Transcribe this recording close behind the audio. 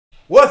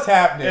What's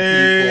happening,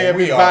 people?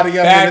 We are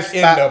back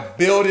in the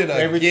building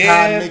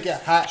again,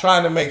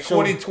 trying to make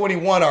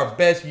 2021 our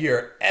best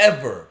year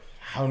ever.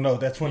 I don't know.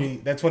 That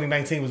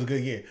 2019 was a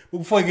good year. But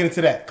before you get into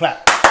that,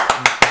 clap.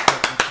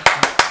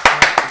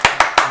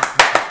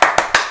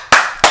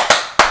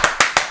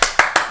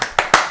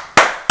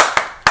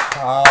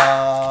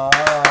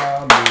 Comic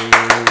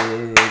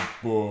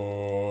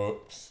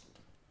books.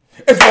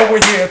 It's what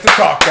we're here to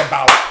talk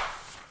about.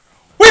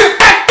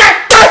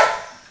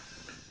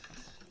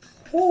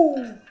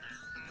 Woo.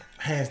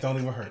 Hands don't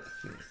even hurt.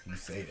 You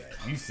say that.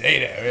 You say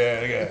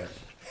that.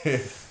 Yeah.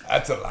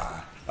 That's a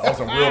lie. That was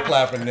some real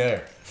clapping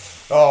there.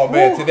 Oh,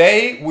 man. Woo.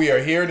 Today, we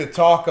are here to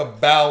talk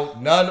about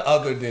none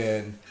other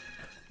than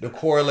the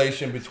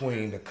correlation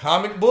between the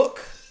comic book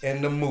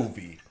and the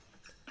movie.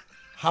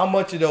 How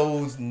much of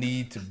those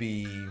need to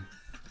be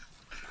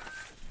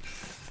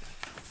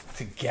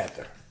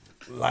together?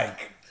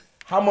 Like,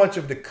 how much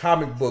of the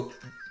comic book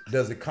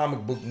does the comic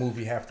book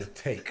movie have to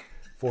take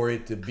for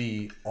it to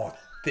be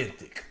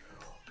authentic?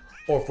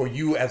 Or for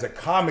you as a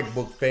comic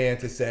book fan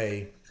to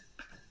say,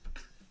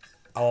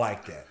 I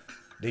like that.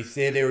 They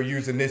said they were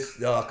using this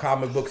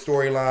comic book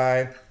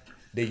storyline.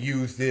 They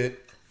used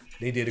it.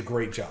 They did a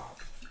great job.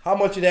 How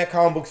much of that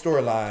comic book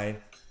storyline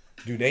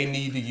do they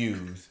need to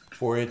use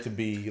for it to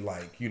be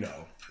like, you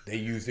know, they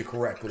used it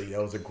correctly?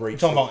 That was a great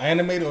show. Talking about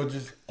animated or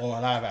just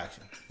live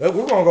action? We're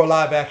going to go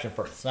live action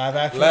first. Live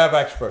action? Live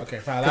action first. Okay,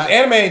 fine. Because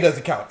animated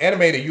doesn't count.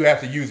 Animated, you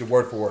have to use it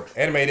word for word.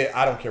 Animated,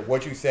 I don't care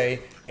what you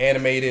say.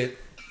 Animated,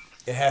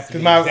 it has to be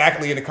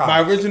exactly in the comics.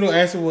 My original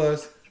answer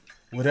was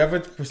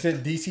whatever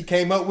percent DC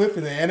came up with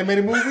in the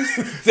animated movies,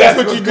 that's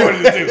what you're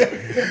going to do.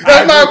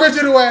 That's my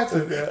original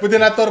answer. Yeah. But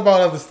then I thought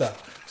about other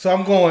stuff. So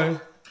I'm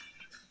going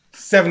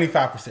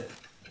 75%.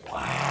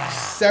 Wow.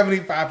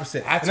 75%.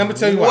 That's and I'm gonna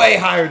tell you way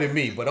higher than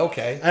me, but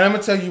okay. And I'm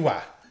going to tell you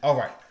why. All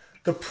right.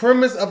 The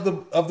premise of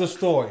the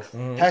story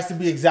has to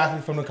be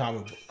exactly from the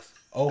comic books.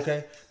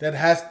 Okay?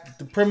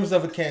 The premise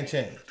of it can't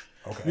change.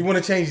 Okay. You want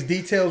to change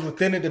details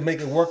within it to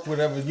make it work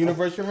whatever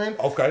universe you're in?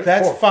 Okay.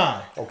 That's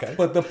fine. Okay.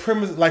 But the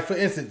premise, like for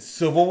instance,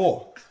 Civil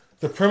War.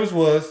 The premise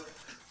was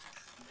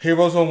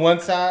heroes on one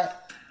side,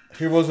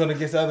 heroes on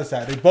against the other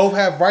side. They both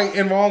have right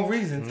and wrong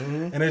reasons,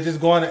 and they're just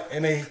going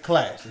and they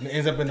clash, and it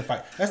ends up in the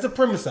fight. That's the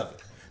premise of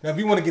it. Now, if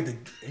you want to get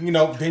then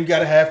you got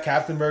to have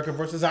Captain America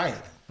versus Iron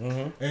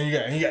Man.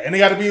 And they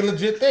got to be a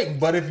legit thing.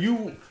 But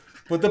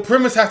the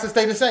premise has to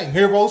stay the same.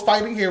 Heroes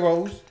fighting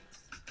heroes.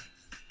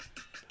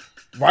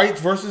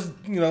 Rights versus,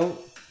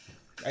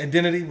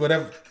 identity,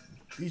 whatever.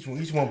 Each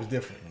one was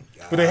different.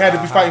 But they had to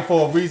be fighting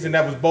for a reason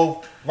that was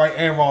both right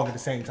and wrong at the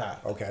same time.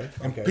 Okay.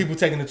 And people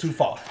taking it too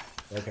far.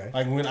 Okay.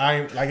 Like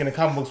in the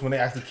comic books when they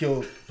actually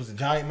killed, was it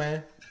Giant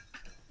Man?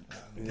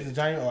 Was it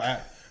Giant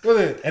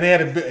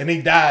and they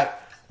died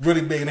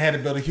really big and they had to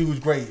build a huge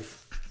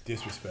grave.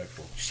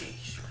 Disrespectful.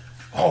 Sheesh.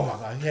 Oh my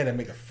God. He had to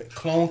make a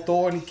clone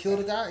Thor and he killed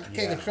a guy. He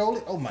can't control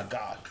it. Oh my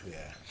God.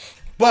 Yeah.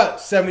 But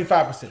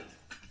 75%.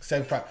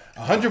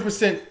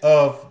 100%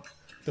 of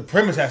the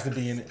premise has to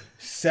be in it.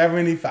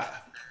 75.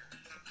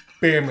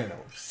 Bare minimum.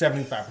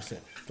 75%.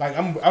 Like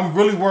I'm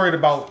really worried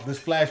about this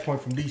Flashpoint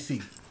from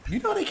DC. You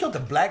know they killed a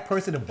black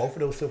person in both of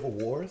those Civil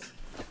Wars?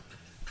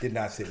 Did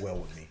not sit well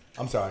with me.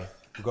 I'm sorry.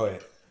 Go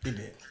ahead. It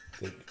did.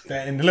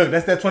 And look,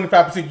 that's that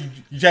 25%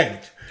 you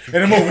change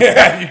in the movie.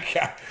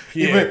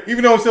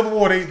 Even though in Civil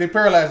War they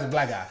paralyzed the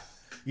black guy.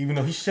 Even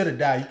though he should have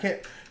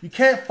died. You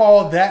can't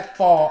fall that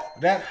far,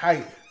 that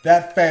height,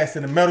 that fast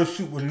in a metal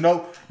chute with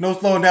no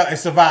slowing down and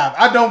survive.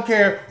 I don't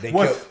care. They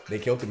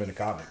killed him in the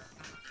comic.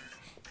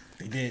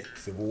 They did.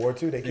 Civil War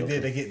 2, they killed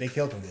him. They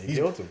killed him.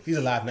 He's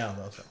alive now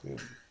though. So.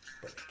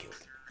 But they killed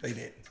him. They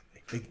did.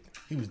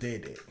 He was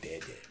dead.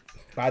 Dead.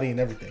 Body and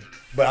everything.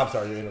 But I'm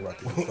sorry, you're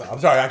interrupting. I'm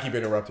sorry, I keep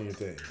interrupting your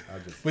thing.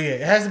 But yeah,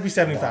 it has to be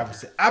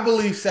 75%. I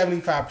believe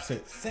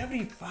 75%.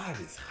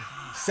 75 is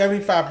high.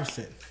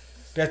 75%.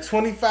 That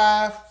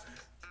 25,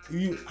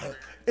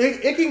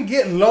 it can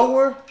get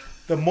lower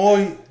the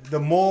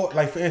more,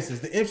 like for instance,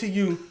 the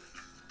MCU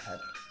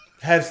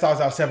starts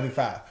out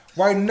 75.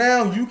 Right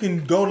now, you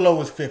can go low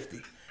as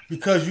 50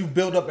 because you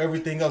build up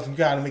everything else and you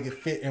got to make it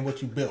fit in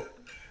what you built.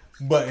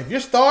 But if you're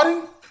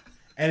starting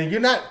and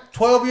you're not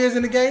 12 years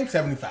in the game,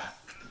 75.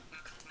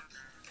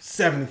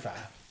 75.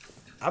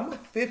 I'm a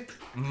 50.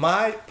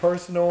 My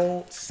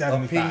personal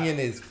 75. opinion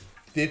is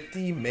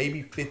 50,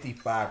 maybe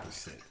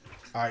 55%.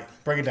 All right,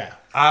 break it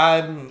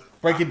down.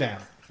 Break it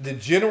down. The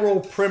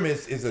general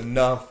premise is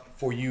enough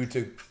for you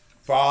to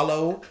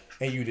follow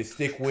and you to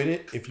stick with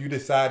it. If you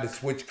decide to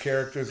switch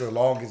characters as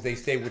long as they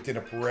stay within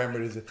the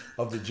parameters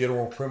of the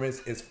general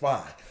premise, it's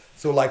fine.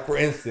 So like for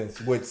instance,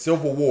 with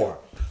Civil War,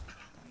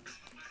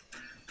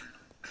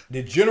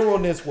 the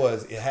generalness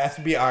was it has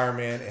to be Iron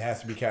Man, it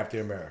has to be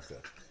Captain America.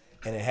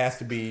 And it has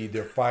to be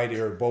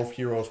both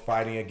heroes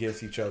fighting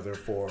against each other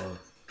for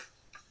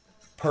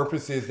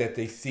purposes that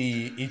they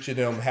see. Each of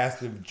them has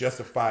to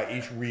justify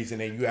each reason,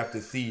 and you have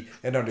to see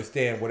and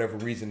understand whatever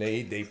reason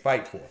they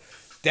fight for.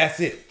 That's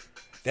it.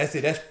 That's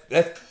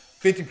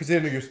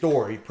 50% of your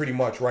story pretty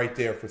much right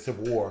there for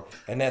Civil War.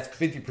 And that's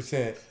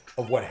 50%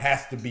 of what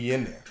has to be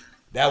in there.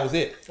 That was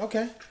it.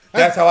 Okay.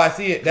 That's how I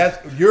see it. That's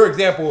your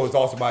example is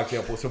also my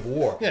example of Civil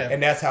War. Yeah.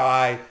 And that's how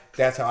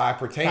I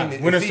pertain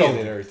it. Winter See it and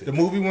Soldier. everything. The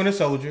movie Winter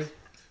Soldier,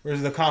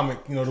 versus the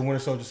comic, the Winter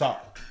Soldier saga.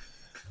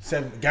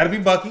 Got to be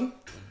Bucky.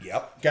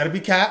 Yep. Got to be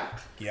Cap.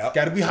 Yep.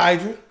 Got to be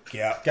Hydra.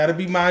 Yep. Got to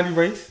be Mind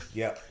Erase.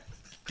 Yep.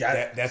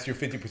 That's your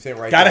 50%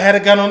 right Got to there. have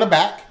a gun on the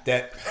back.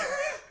 That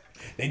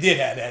they did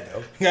have that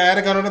though. Had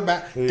a gun on the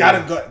back. Yeah.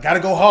 Gotta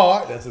go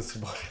hard. That's a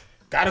smart.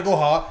 Gotta go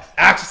hard.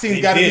 Action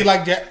scenes gotta be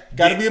like Jack.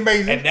 Gotta be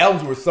amazing. And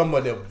that were some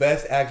of the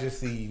best action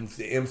scenes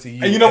the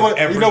MCU and you know has what?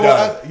 ever You know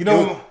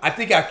done. what? I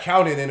think I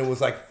counted and it was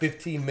like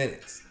 15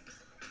 minutes.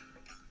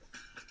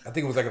 I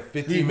think it was like a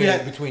 15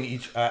 minutes between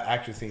each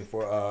action scene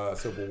for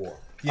Civil War.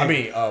 Yeah. I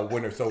mean,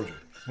 Winter Soldier.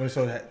 Winter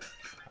Soldier.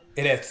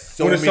 It had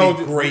so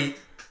many great.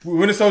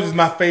 Winter Soldier is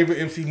my favorite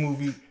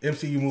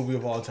MCU movie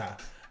of all time.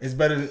 It's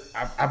better than,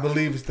 I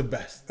believe it's the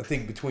best. I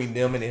think between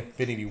them and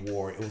Infinity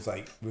War, it was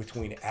like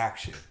between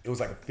action. It was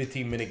like a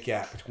 15-minute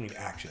gap between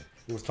action.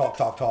 It was talk,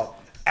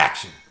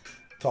 action.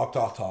 Talk,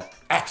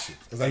 action.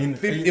 It was like,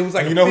 it was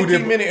like a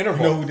 15-minute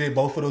interval. You know who did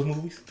both of those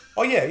movies?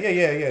 Oh, yeah.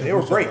 They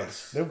were great.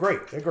 They're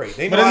great.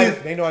 They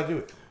know how to do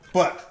it.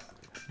 But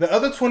the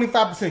other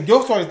 25%,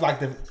 your story is like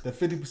the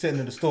 50%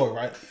 of the story,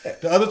 right? Yeah.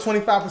 The other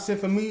 25%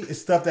 for me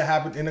is stuff that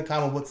happened in the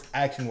comic books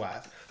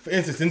action-wise. For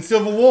instance, in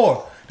Civil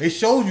War, they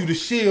showed you the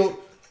shield.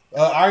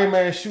 Iron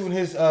Man shooting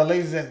his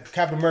lasers at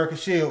Captain America's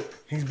shield.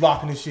 He's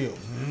blocking his shield.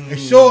 They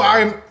showed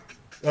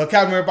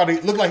Captain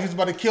America looked like he's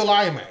about to kill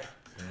Iron Man.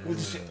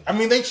 I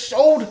mean, they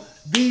showed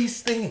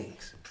these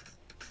things.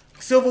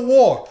 Civil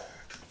War.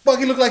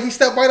 Bucky looked like he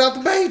stepped right out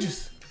the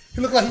pages.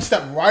 He looked like he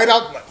stepped right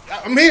out.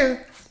 Like, I'm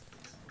here.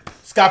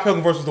 Scott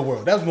Pilgrim versus the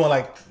World. That was more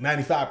like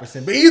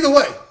 95%. But either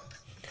way.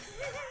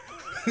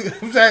 You know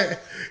what I'm saying?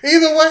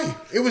 Either way,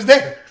 it was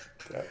there.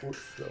 That was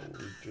so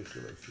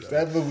ridiculous.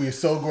 That movie is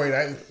so great.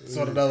 I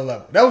saw another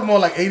level. That was more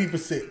like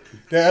 80%.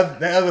 The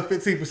other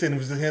 15%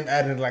 was just him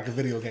adding like a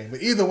video game.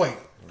 But either way,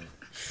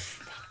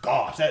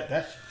 gosh,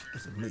 that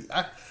was amazing.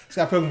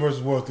 Scott Pilgrim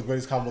vs. World is the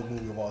greatest comic book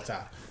movie of all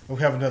time. We'll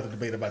have another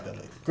debate about that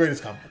later.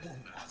 Greatest comic book movie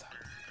of all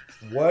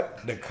time.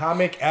 What the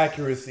comic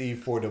accuracy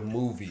for the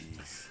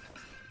movies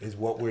is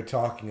what we're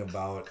talking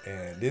about.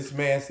 And this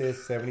man says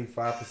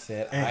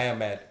 75%. I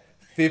am at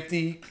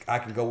 50. I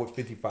can go with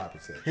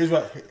 55%.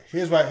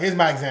 Here's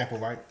my example,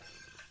 right?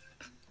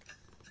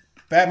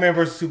 Batman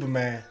versus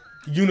Superman,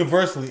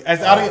 universally,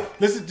 as audience,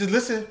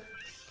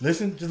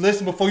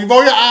 listen before you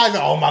roll your eyes.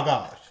 Oh my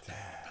gosh!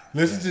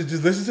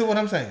 Listen to what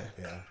I'm saying.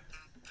 Yeah.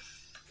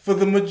 For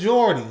the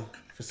majority,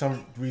 for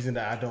some reason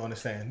that I don't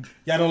understand,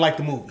 y'all don't like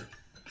the movie,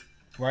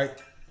 right?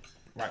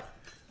 Right.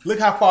 Look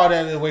how far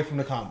that is away from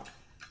the comic.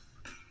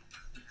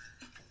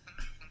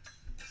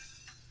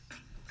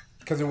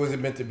 Because it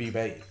wasn't meant to be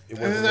made. It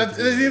wasn't meant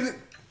to be made.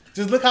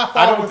 Just look how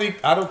far.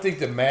 I don't think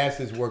the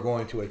masses were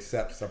going to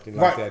accept something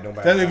like that. No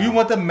matter. If you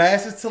want the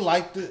masses to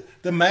like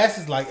the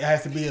masses like, it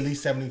has to be at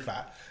least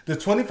 75. The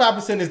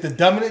 25% is to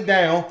dumbing it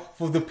down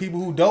for the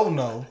people who don't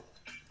know.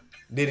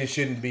 Then it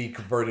shouldn't be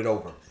converted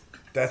over.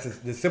 That's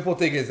the simple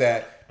thing is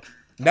that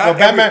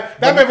Batman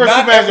versus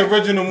Superman's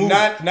original movie.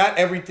 Not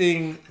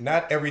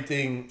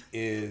everything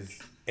is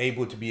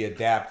able to be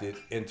adapted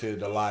into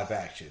the live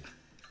action,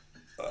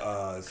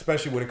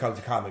 especially when it comes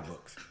to comic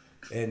books,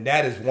 and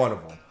that is one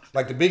of them.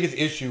 Like the biggest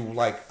issue,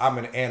 like I'm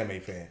an anime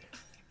fan.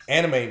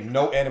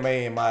 No anime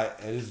in my,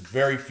 there's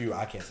very few,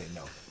 I can't say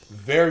no.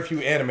 Very few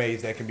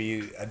animes that can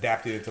be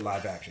adapted into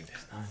live action.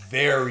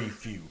 Very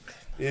few.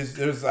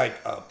 There's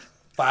like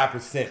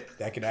 5%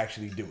 that can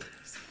actually do it.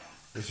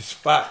 It's just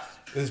 5.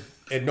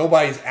 And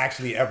nobody's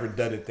actually ever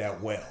done it that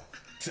well.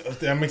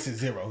 That makes it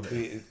 0.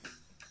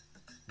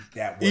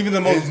 Even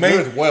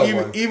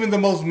the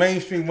most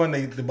mainstream one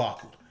they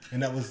debacled.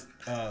 And that was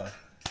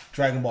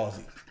Dragon Ball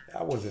Z.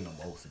 That wasn't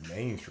the most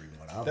mainstream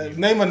one.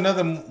 Name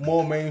another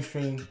more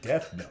mainstream.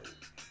 Death Note.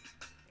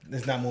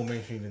 It's not more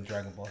mainstream than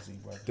Dragon Ball Z,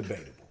 bro.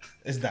 Debatable.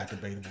 It's not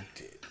debatable.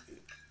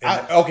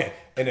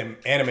 In the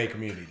anime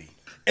community.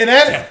 And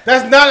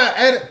that's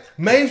not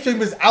mainstream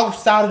is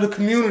outside of the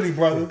community,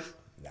 brother.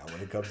 Now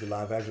when it comes to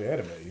live action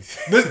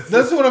animes.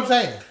 That's what I'm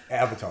saying.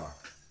 Avatar.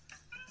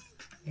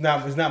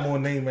 No, it's not more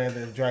name man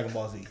than Dragon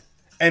Ball Z.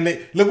 And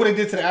look what they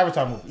did to the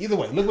Avatar movie. Either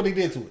way, look what they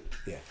did to it.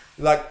 Yeah.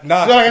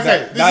 Not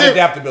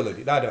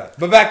adaptability.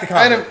 But back to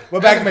comic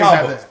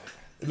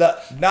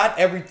books. Not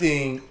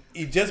everything,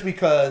 just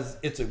because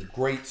it's a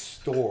great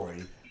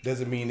story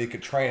doesn't mean it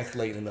could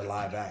translate into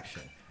live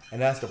action.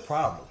 And that's the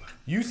problem.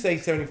 You say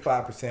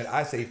 75%,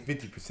 I say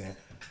 50%.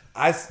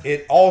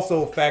 It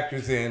also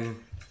factors in,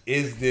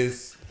 is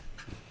this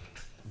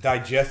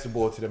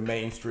digestible to the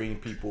mainstream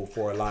people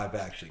for a live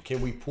action?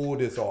 Can we pull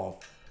this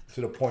off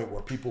to the point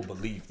where people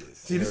believe this?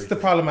 See, this is the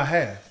problem I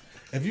have.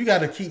 If you got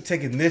to keep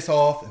taking this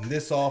off and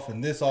this off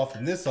and this off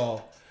and this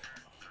off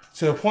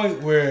to the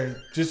point where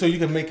just so you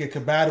can make it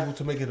compatible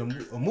to make it a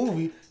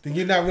movie, then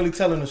you're not really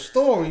telling a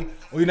story,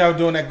 or you're not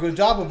doing that good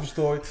job of a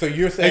story. So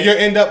you're saying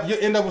and you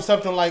end up with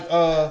something like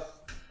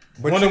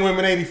Wonder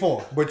Woman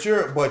 84. But they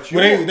went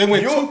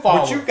too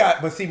far.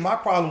 But see, my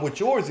problem with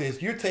yours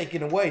is you're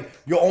taking away.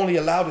 You're only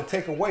allowed to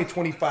take away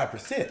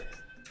 25%.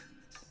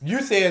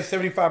 You're saying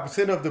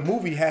 75% of the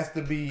movie has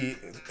to be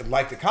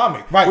like the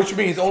comic, right? Which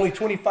means only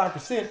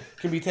 25%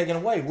 can be taken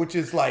away, which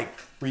is like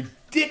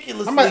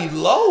ridiculously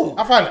low.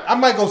 I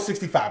might go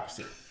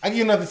 65%. I give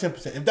you another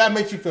 10%. If that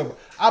makes you feel,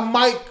 I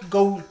might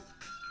go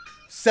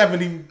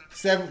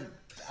 77.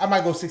 I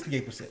might go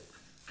 68%.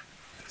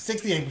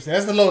 68%.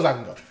 That's the lowest I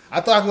can go. I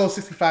thought I could go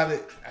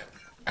 65.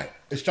 I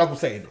struggle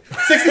saying it.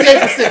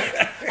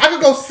 68%. I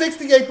could go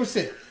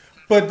 68%.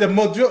 But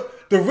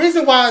the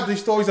reason why these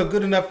stories are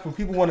good enough for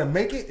people want to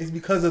make it is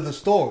because of the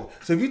story.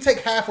 So if you take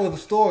half of the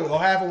story or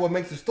half of what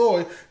makes the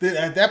story, then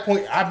at that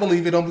point, I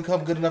believe it don't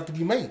become good enough to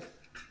be made.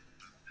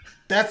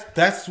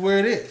 That's where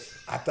it is.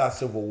 I thought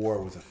Civil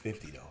War was a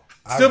 50 though.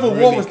 Civil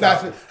War was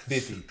not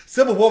 50.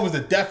 Civil War was the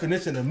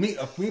definition of me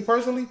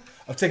personally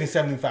of taking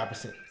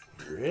 75%.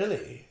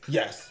 Really?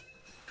 Yes.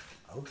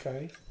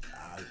 Okay.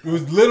 It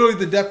was literally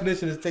the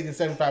definition of taking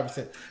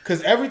 75%.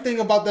 Because everything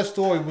about that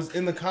story was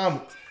in the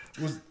comics.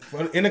 Was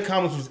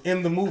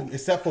in the movie,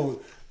 except for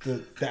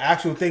the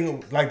actual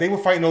thing. Like they were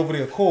fighting over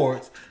the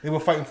Accords. They were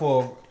fighting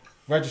for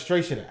a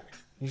registration act.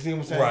 You see what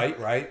I'm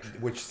saying? Right.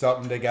 Which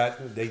something they changed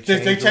that. They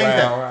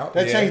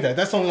changed that.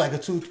 That's only like a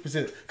 2%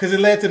 because it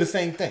led to the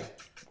same thing.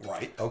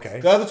 Right. Okay.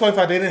 The other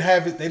 25, they didn't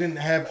have it. They didn't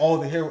have all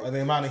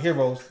the amount of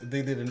heroes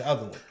they did in the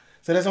other one.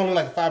 So that's only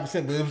like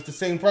 5%, but it was the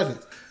same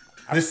presence.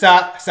 This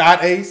side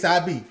A,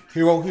 side B,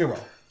 hero.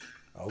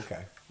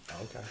 Okay.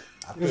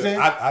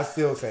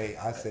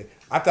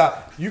 I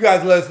thought you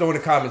guys let us know in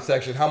the comment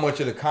section how much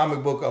of the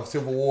comic book of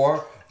Civil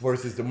War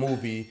versus the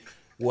movie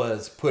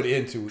was put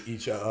into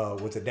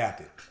was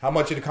adapted. How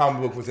much of the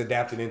comic book was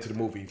adapted into the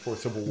movie for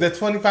Civil War? The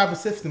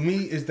 25% to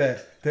me is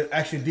that the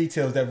actual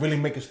details that really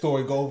make a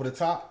story go over the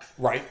top.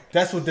 Right.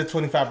 That's what the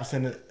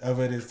 25% of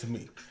it is to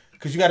me.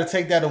 Because you got to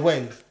take that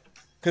away.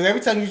 Because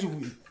every time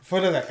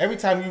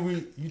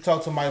you talk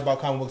to somebody about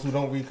comic books who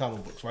don't read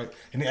comic books, right?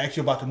 And they ask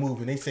you about the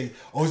movie and they say,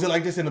 "Oh, is it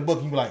like this in the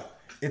book?" You be like,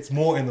 "It's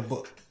more in the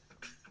book."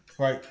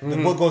 Right? The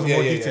book goes in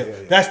more detail.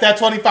 Yeah. That's that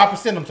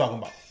 25% I'm talking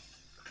about.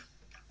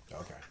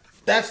 Okay.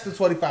 That's the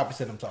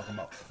 25% I'm talking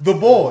about. The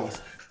Boys,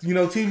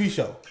 TV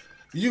show.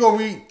 You gonna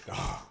read?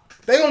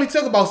 They only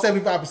took about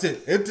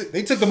 75%.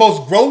 They took the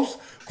most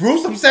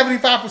gruesome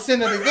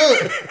 75% of the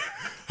good.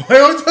 They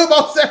only took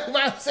about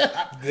 75%,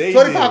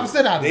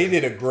 25% out of it. They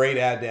did a great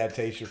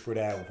adaptation for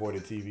that for the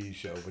TV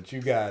show, but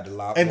you got a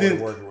lot more to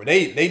work with.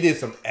 They did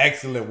some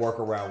excellent work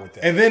around with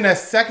that. And then that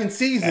second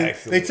season,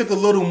 they took a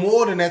little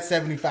more than that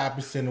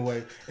 75%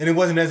 away, and it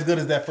wasn't as good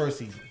as that first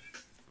season.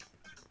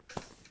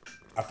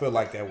 I feel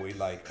like that way,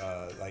 like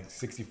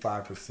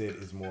 65%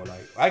 is more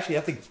like. Actually,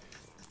 I think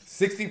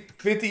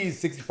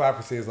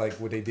 65% is like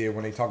what they did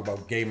when they talk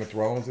about Game of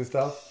Thrones and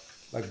stuff.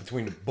 Like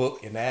between the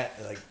book and that,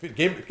 like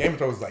Game of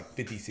Thrones is like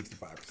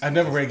 50-65%. I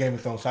never read Game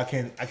of Thrones, so I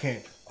can't.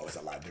 Oh, it's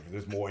a lot different.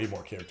 There's way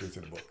more characters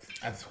in the books.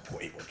 That's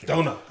way more characters.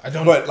 I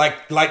don't know.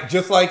 But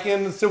just like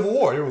in the Civil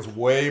War, there was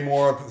way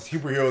more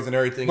superheroes and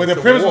everything. But the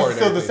premise was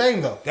still the same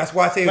though. That's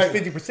why I say it's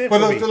 50% for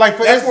me.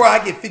 That's where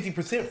I get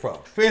 50%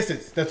 from. For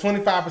instance, the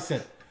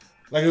 25%.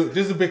 Like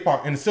this is a big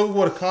part in the Civil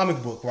War, the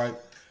comic book, right?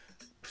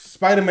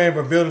 Spider-Man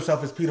revealed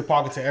himself as Peter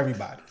Parker to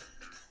everybody,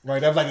 right?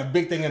 That was like a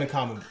big thing in the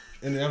comic book.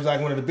 And that was like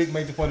one of the big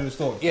major points of the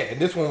story. Yeah, and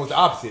this one was the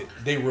opposite.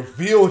 They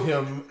revealed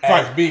him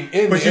as being in the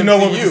MCU. But you know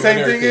what the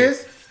same thing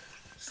is?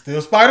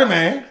 Still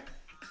Spider-Man.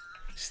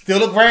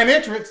 Still a grand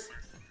entrance.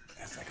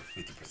 That's like a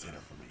 50%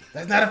 for me.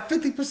 That's not a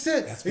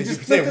 50%. That's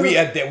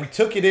 50%. We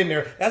took it in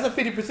there. That's a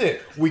 50%.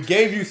 We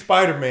gave you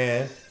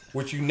Spider-Man,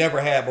 which you never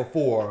had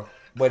before,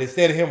 but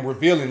instead of him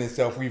revealing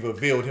himself, we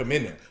revealed him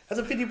in there. That's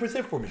a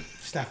 50% for me.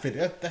 It's not 50.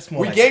 That's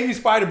more. We gave you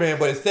Spider-Man,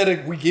 but instead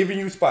of we giving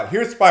you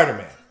here's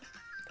Spider-Man.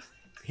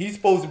 He's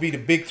supposed to be the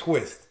big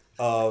twist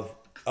of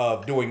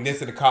doing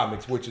this in the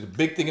comics, which is the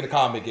big thing in the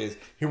comic is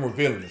him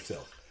revealing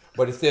himself.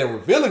 But instead of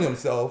revealing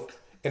himself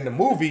in the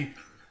movie,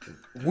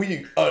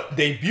 we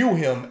debut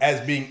him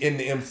as being in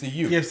the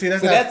MCU. Yeah, see,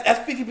 that's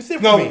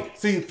 50% for me.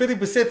 See,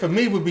 50% for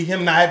me would be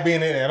him not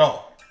being in it at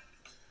all.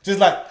 Just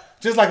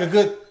like a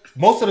good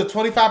most of the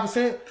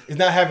 25% is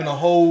not having a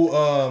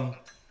whole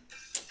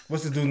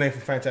what's the dude's name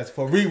from Fantastic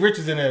Four? Reed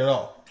Richards in it at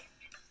all.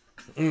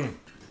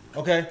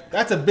 Okay,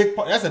 that's a big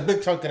part. That's a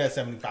big chunk of that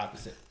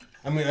 75%.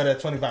 I mean, of that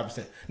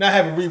 25%. Not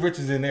having Reed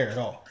Richards in there at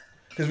all.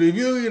 Because if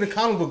you read the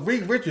comic book,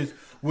 Reed Richards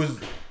was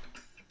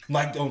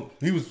like,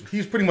 he was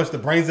pretty much the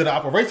brains of the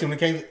operation when it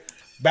came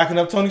backing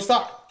up Tony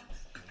Stark.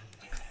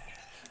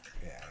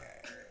 Yeah.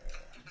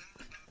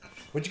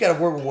 But you got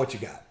to work with what you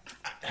got.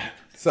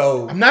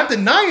 So I'm not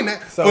denying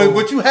that. So, but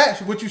what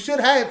you should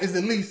have is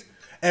at least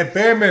at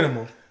bare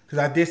minimum, because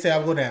I did say I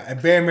would go down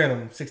at bare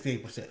minimum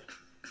 68%.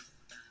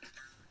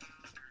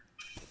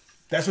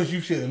 That's what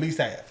you should at least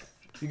have.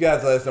 You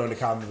guys let us know in the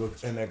comment book I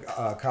said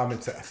the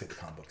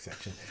comic book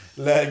section.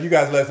 You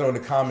guys let us know in the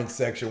comment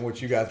section what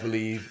you guys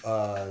believe.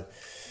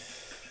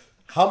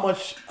 How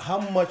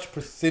much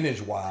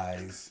percentage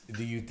wise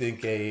do you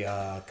think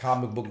a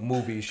comic book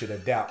movie should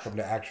adapt from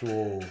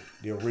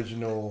the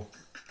original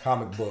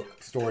comic book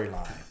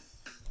storyline?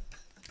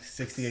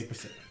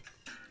 68%.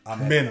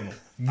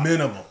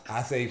 Minimum.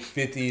 I say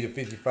 50 to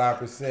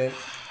 55%.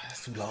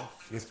 That's too low.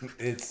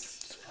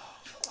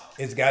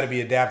 It's got to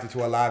be adapted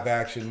to a live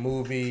action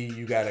movie.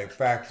 You got to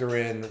factor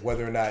in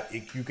whether or not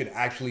you can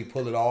actually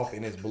pull it off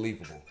and it's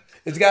believable.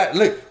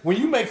 Look, when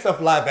you make stuff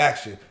live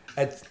action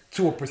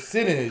to a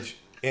percentage,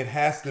 it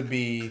has to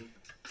be,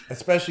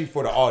 especially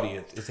for the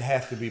audience, it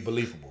has to be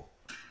believable.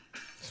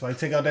 So I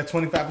take out that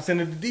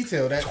 25% of the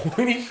detail. That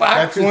 25%.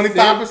 That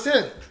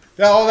 25%.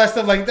 All that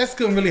stuff like that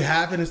couldn't really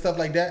happen and stuff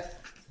like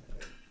that.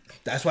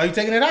 That's why you're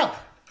taking it out.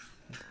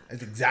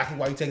 That's exactly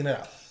why you're taking it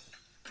out.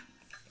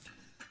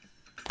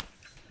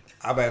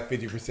 I'm at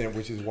 50%,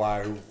 which is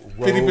why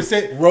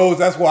 50%. Rose.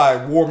 That's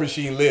why War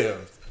Machine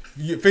lived.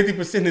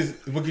 50% is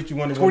what gets you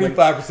Wonder Woman.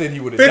 25% he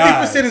would have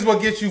died. 50% is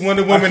what gets you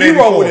Wonder Woman.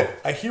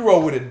 A hero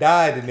would have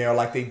died in there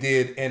like they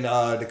did in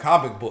the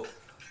comic book.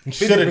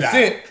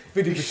 50%.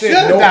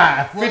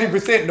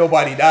 50%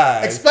 nobody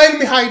died. Explain to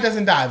me how he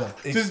doesn't die though.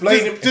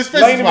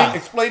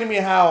 Explain to me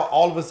how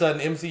all of a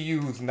sudden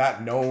MCU, who's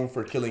not known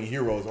for killing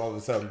heroes, all of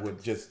a sudden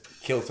would just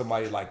kill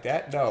somebody like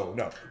that. No.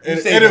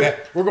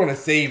 We're going to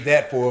save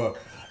that for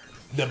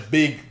the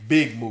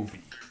big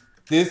movie.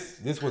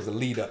 This was a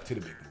lead up to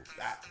the big movie.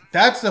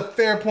 That's a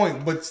fair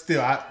point, but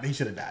still, he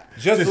should have died.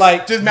 Just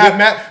math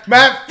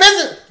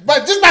physics,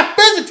 but just by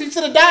physics, he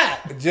should have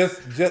died.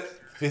 Just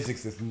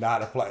physics does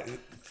not apply.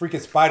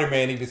 Freaking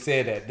Spider-Man even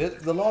said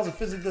that the laws of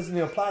physics doesn't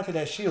even apply to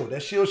that shield.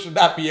 That shield should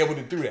not be able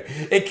to do that.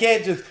 It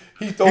can't just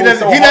he throws it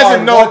so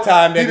hard one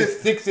time that it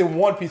sticks in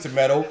one piece of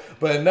metal,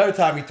 but another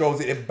time he throws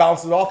it, it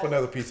bounces off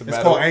another piece of metal.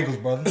 It's called ankles,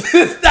 brother.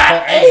 It's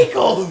not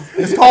ankles.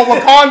 It's called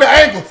Wakanda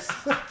ankles.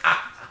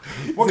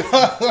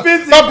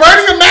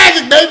 Vibranium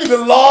magic, baby. The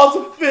laws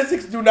of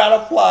physics do not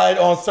apply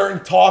on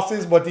certain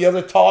tosses, but the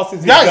other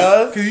tosses it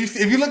does. Because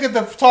if you look at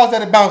the toss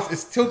that it bounced,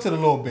 it's tilted a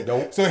little bit.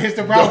 Nope. So it hits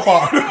the round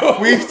part.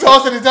 When he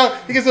tosses it down,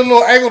 he gets a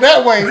little angle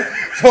that way.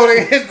 So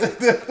it hits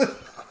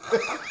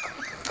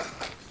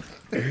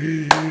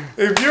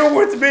If you're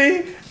with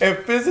me and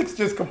physics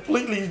just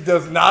completely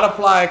does not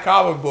apply in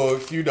comic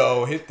books, hit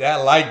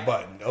that like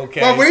button,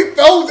 okay? But when he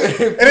throws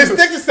it and it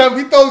sticks to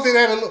something, he throws it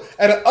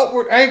at an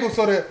upward angle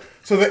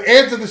so the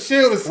edge of the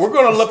shield is. We're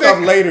gonna look up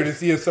later to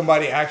see if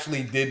somebody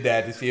actually did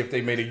that. To see if they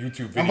made a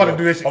YouTube video. I'm about to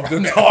do this shit of the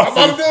right tosses.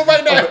 I'm about to do it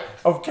right now.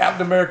 Of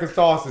Captain America's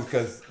tosses,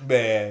 because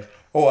man,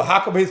 how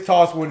come his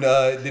toss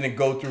didn't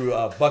go through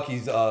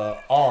Bucky's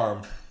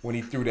arm when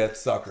he threw that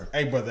sucker?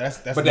 Hey brother, that's.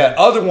 But that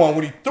other one,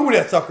 when he threw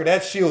that sucker,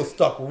 that shield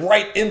stuck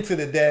right into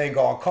the dang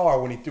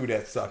car when he threw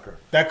that sucker.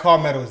 That car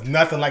metal is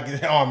nothing like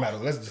the arm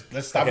metal. Let's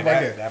stop it right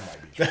there. That might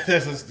be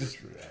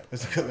true.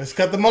 Let's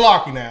cut the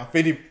malarkey now.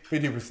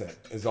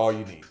 50% is all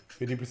you need.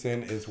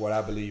 50% is what I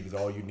believe is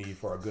all you need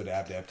for a good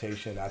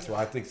adaptation. That's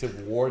what I think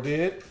Civil War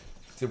did.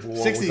 Civil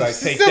War was like,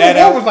 take that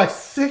out. Civil War was like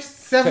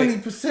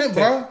 70%,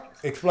 bro.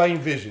 Explain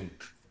Vision.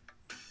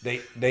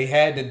 They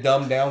had to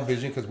dumb down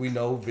Vision because we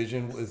know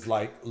Vision was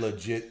like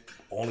legit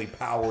only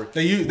powered.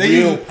 They use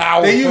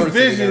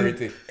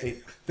Vision.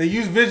 They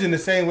use Vision the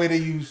same way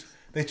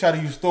they try to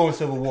use Thor in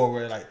Civil War,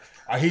 where like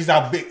he's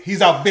our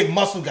big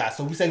muscle guy.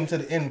 So we save him to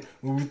the end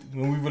when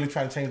we really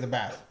try to change the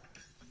battle.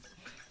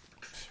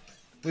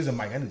 Where's the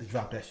mic? I need to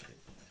drop that shit.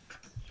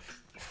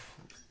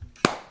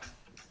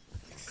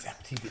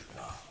 Except he did.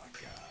 Oh my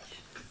gosh.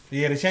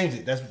 Yeah, they changed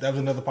it. That was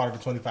another part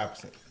of the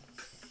 25%.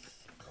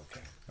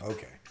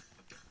 Okay.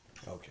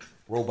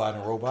 Robot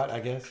and robot, I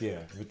guess. Yeah.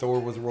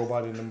 Thor was a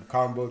robot in the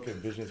comic book and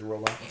Vision's a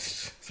robot.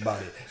 That's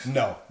about it.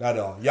 No, not at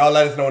all. Y'all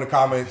let us know in the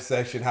comments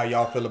section how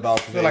y'all feel about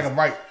today's. Feel like I'm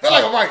right.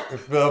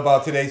 Feel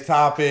about today's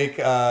topic.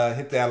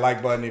 Hit that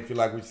like button if you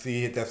like what you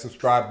see. Hit that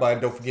subscribe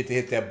button. Don't forget to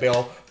hit that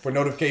bell for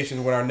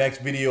notifications when our next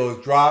video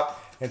is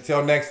dropped.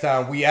 Until next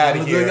time, we out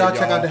of here. Y'all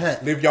check out the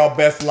hat. Live y'all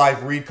best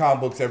life. Read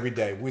comic books every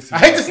day. We see. I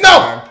hate the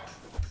snow.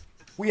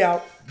 We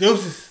out.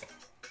 Deuces.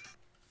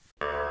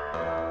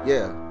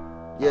 Yeah.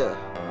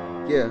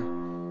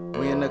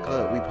 We in the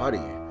club, we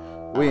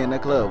partying. We in the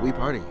club, we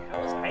partying.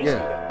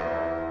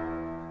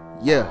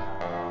 Yeah.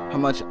 How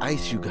much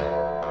ice you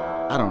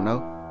got? I don't know.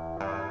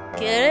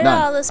 Get it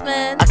all, this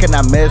man. I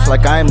cannot miss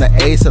like I am the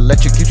ace.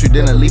 Electrocute you,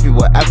 then I leave you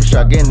with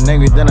aftershock. Getting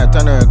angry, then I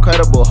turn her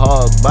incredible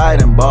hog. Buy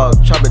it in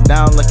bog. Chop it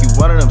down like you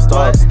one of them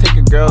stars.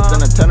 Taking girls,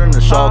 then I turn her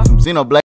into shark from Xenoblade.